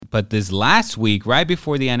But this last week, right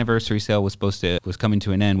before the anniversary sale was coming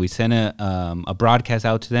to an end, we sent a broadcast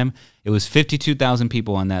out to them. It was 52,000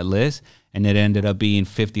 people on that list, and it ended up being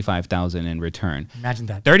 55,000 in return. Imagine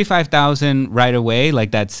that. 35,000 right away,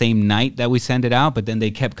 like that same night that we sent it out, but then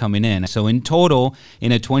they kept coming in. So in total,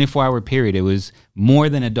 in a 24-hour period, it was more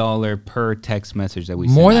than $1 per text message that we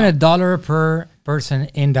sent out. More than $1 per person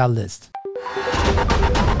in that list.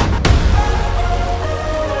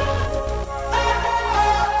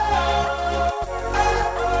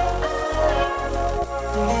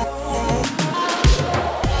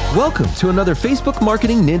 Welcome to another Facebook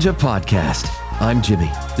Marketing Ninja podcast. I'm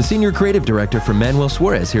Jimmy, the Senior Creative Director for Manuel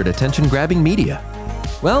Suarez here at Attention Grabbing Media.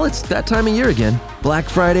 Well, it's that time of year again. Black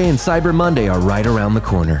Friday and Cyber Monday are right around the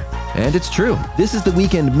corner. And it's true, this is the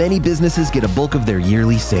weekend many businesses get a bulk of their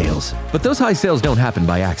yearly sales. But those high sales don't happen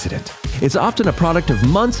by accident. It's often a product of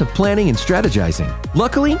months of planning and strategizing.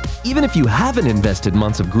 Luckily, even if you haven't invested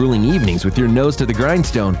months of grueling evenings with your nose to the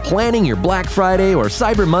grindstone, planning your Black Friday or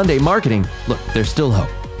Cyber Monday marketing, look, there's still hope.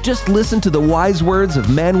 Just listen to the wise words of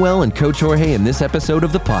Manuel and Coach Jorge in this episode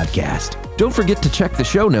of the podcast. Don't forget to check the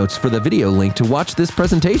show notes for the video link to watch this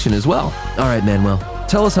presentation as well. All right, Manuel,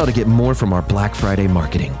 tell us how to get more from our Black Friday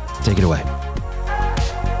marketing. Take it away.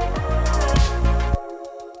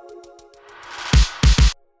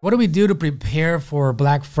 What do we do to prepare for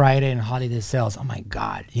Black Friday and holiday sales? Oh my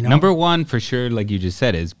God. Number one, for sure, like you just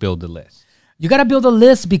said, is build a list. You got to build a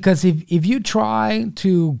list because if you try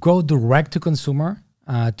to go direct to consumer,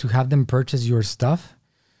 to have them purchase your stuff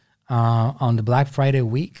on the Black Friday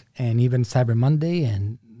week and even Cyber Monday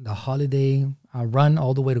and the holiday run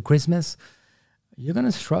all the way to Christmas, you're going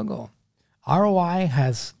to struggle. ROI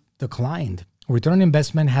has declined. Return on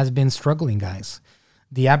investment has been struggling, guys.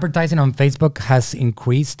 The advertising on Facebook has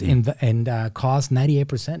increased and cost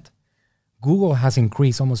 98%. Google has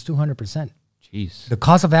increased almost 200%. Jeez. The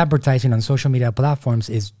cost of advertising on social media platforms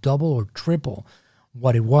is double or triple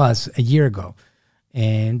what it was a year ago.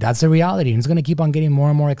 And that's the reality. And it's going to keep on getting more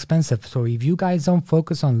and more expensive. So if you guys don't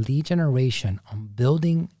focus on lead generation, on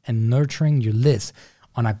building and nurturing your list,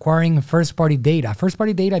 on acquiring first-party data.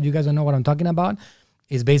 First-party data, if you guys don't know what I'm talking about,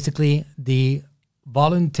 is basically the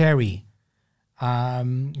voluntary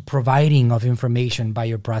providing of information by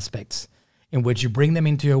your prospects, in which you bring them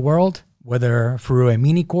into your world, whether through a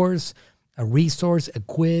mini course, a resource, a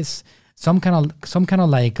quiz, some kind of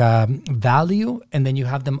like value, and then you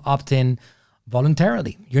have them opt in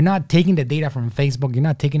voluntarily. You're not taking the data from Facebook. You're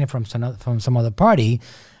not taking it from some other party.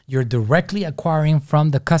 You're directly acquiring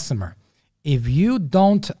from the customer. If you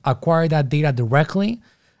don't acquire that data directly,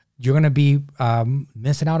 you're going to be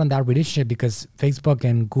missing out on that relationship because Facebook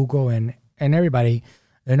and Google and everybody,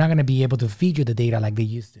 they're not going to be able to feed you the data like they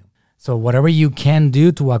used to. So whatever you can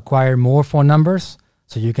do to acquire more phone numbers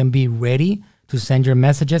so you can be ready to send your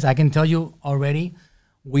messages. I can tell you already,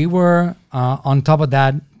 we were on top of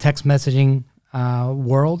that text messaging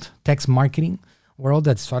world, text marketing world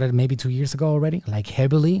that started maybe 2 years ago already, like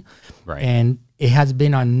heavily. Right. And it has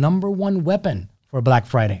been our number one weapon for Black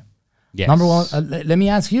Friday. Yes. Number one. Let me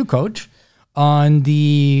ask you, Coach, on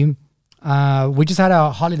the, we just had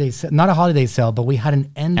a holiday, not a holiday sale, but we had an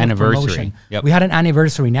end anniversary. Promotion. Yep. We had an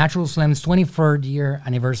anniversary, Natural Slim's 23rd year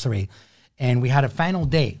anniversary. And we had a final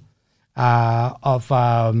day we were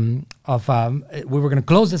going to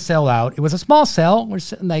close the sale out. It was a small sale. We're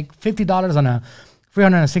like $50 on a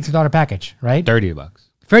 $360 package, right? $30.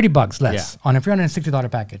 $30 less on a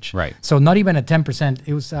 $360 package. Right. So not even a 10%.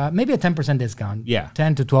 It was maybe a 10% discount. Yeah.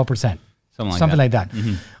 10 to 12%. Something like that.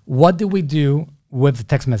 Mm-hmm. What did we do with the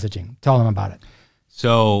text messaging? Tell them about it.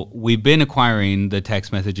 So we've been acquiring the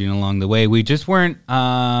text messaging along the way. We just weren't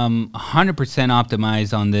 100%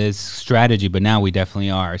 optimized on this strategy, but now we definitely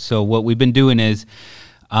are. So what we've been doing is,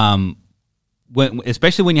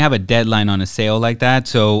 especially when you have a deadline on a sale like that,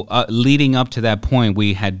 so leading up to that point,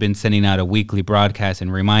 we had been sending out a weekly broadcast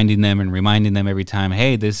and reminding them every time,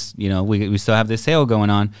 hey, this, we still have this sale going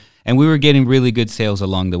on. And we were getting really good sales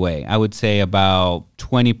along the way. I would say about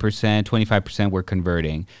 20%, 25% were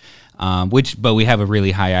converting. But we have a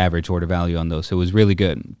really high average order value on those, so it was really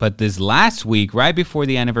good. But this last week, right before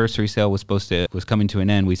the anniversary sale was coming to an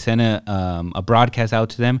end, we sent a broadcast out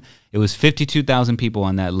to them. It was 52,000 people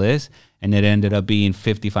on that list, and it ended up being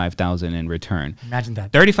 55,000 in return. Imagine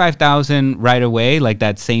that. 35,000 right away, like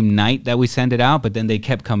that same night that we sent it out, but then they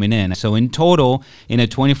kept coming in. So in total, in a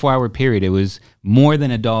 24-hour period, it was more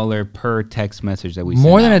than $1 per text message that we sent out.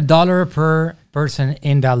 More than $1 per person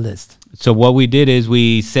in that list. So what we did is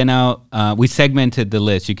we sent out, we segmented the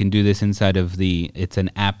list. You can do this inside of it's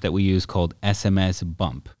an app that we use called SMS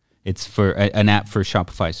Bump. It's for an app for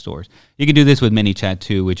Shopify stores. You can do this with ManyChat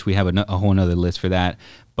too, which we have a whole nother list for that.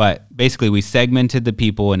 But basically, we segmented the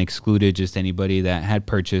people and excluded just anybody that had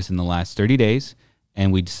purchased in the last 30 days.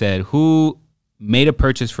 And we said who made a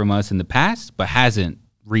purchase from us in the past but hasn't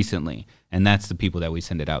recently. And that's the people that we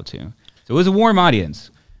send it out to. So it was a warm audience,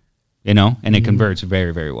 and it converts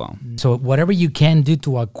very, very well. So whatever you can do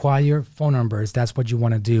to acquire phone numbers, that's what you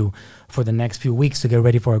want to do for the next few weeks to get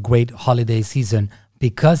ready for a great holiday season.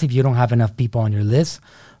 Because if you don't have enough people on your list,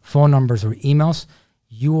 phone numbers or emails,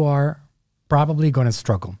 you are probably going to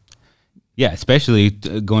struggle. Yeah, especially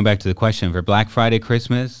going back to the question for Black Friday,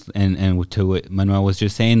 Christmas, and to what Manuel was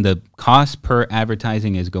just saying, the cost per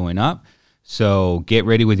advertising is going up. So get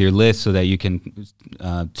ready with your list so that you can,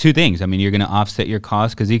 two things. I mean, you're going to offset your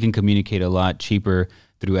costs because you can communicate a lot cheaper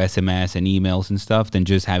through SMS and emails and stuff than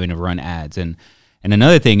just having to run ads. And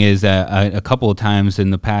another thing is that a couple of times in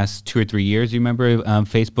the past 2 or 3 years, you remember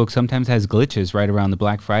Facebook sometimes has glitches right around the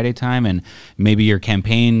Black Friday time, and maybe your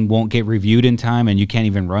campaign won't get reviewed in time and you can't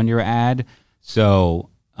even run your ad. So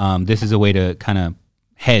this is a way to kind of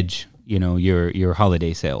hedge, your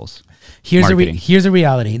holiday sales. Here's the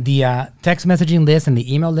reality. The text messaging list and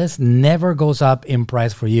the email list never goes up in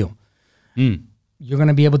price for you. You're going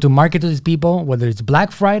to be able to market to these people, whether it's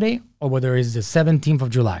Black Friday or whether it's the 17th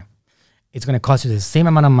of July. It's going to cost you the same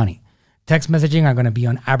amount of money. Text messaging are going to be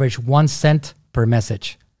on average 1 cent per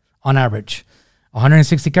message. On average.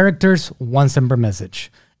 160 characters, 1 cent per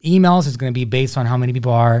message. Emails is going to be based on how many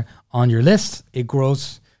people are on your list. It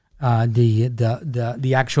grows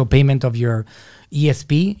the actual payment of your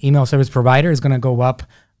ESP, email service provider, is going to go up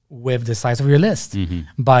with the size of your list.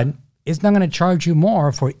 But it's not going to charge you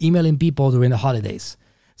more for emailing people during the holidays.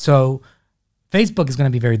 So Facebook is going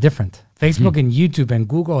to be very different. Facebook and YouTube and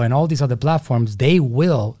Google and all these other platforms, they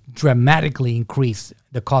will dramatically increase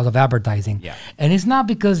the cost of advertising. Yeah. And it's not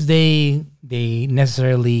because they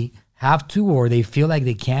necessarily have to or they feel like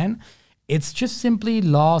they can. It's just simply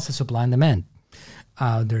laws of supply and demand.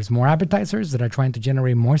 There's more advertisers that are trying to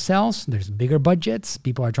generate more sales. There's bigger budgets.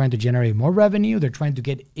 People are trying to generate more revenue. They're trying to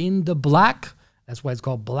get in the black. That's why it's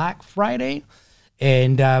called Black Friday.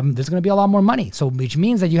 And there's going to be a lot more money. So which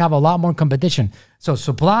means that you have a lot more competition. So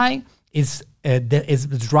supply is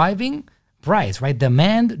driving price, right?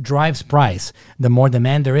 Demand drives price. The more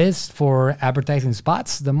demand there is for advertising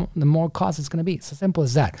spots, the more cost it's going to be. It's as simple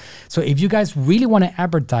as that. So if you guys really want to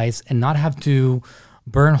advertise and not have to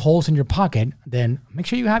burn holes in your pocket, then make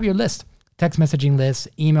sure you have your list. Text messaging list,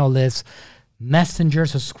 email list, messenger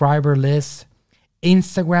subscriber list,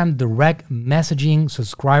 Instagram direct messaging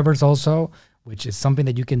subscribers also, which is something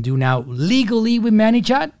that you can do now legally with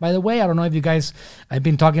ManyChat. By the way, I don't know if you guys, I've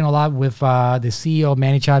been talking a lot with the CEO of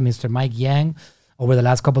ManyChat, Mr. Mike Yang, over the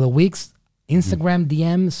last couple of weeks. Instagram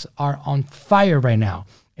DMs are on fire right now,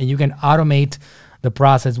 and you can automate the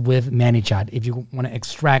process with ManyChat. If you want to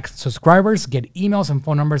extract subscribers, get emails and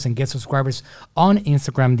phone numbers, and get subscribers on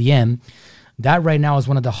Instagram DM, that right now is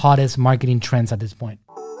one of the hottest marketing trends at this point.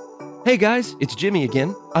 Hey guys, it's Jimmy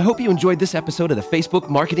again. I hope you enjoyed this episode of the Facebook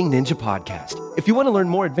Marketing Ninja Podcast. If you want to learn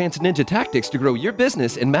more advanced ninja tactics to grow your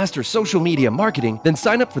business and master social media marketing, then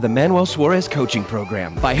sign up for the Manuel Suarez Coaching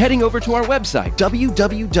Program by heading over to our website,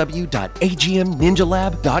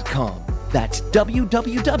 www.agmninjalab.com. That's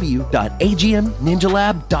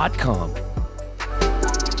www.agmninjalab.com.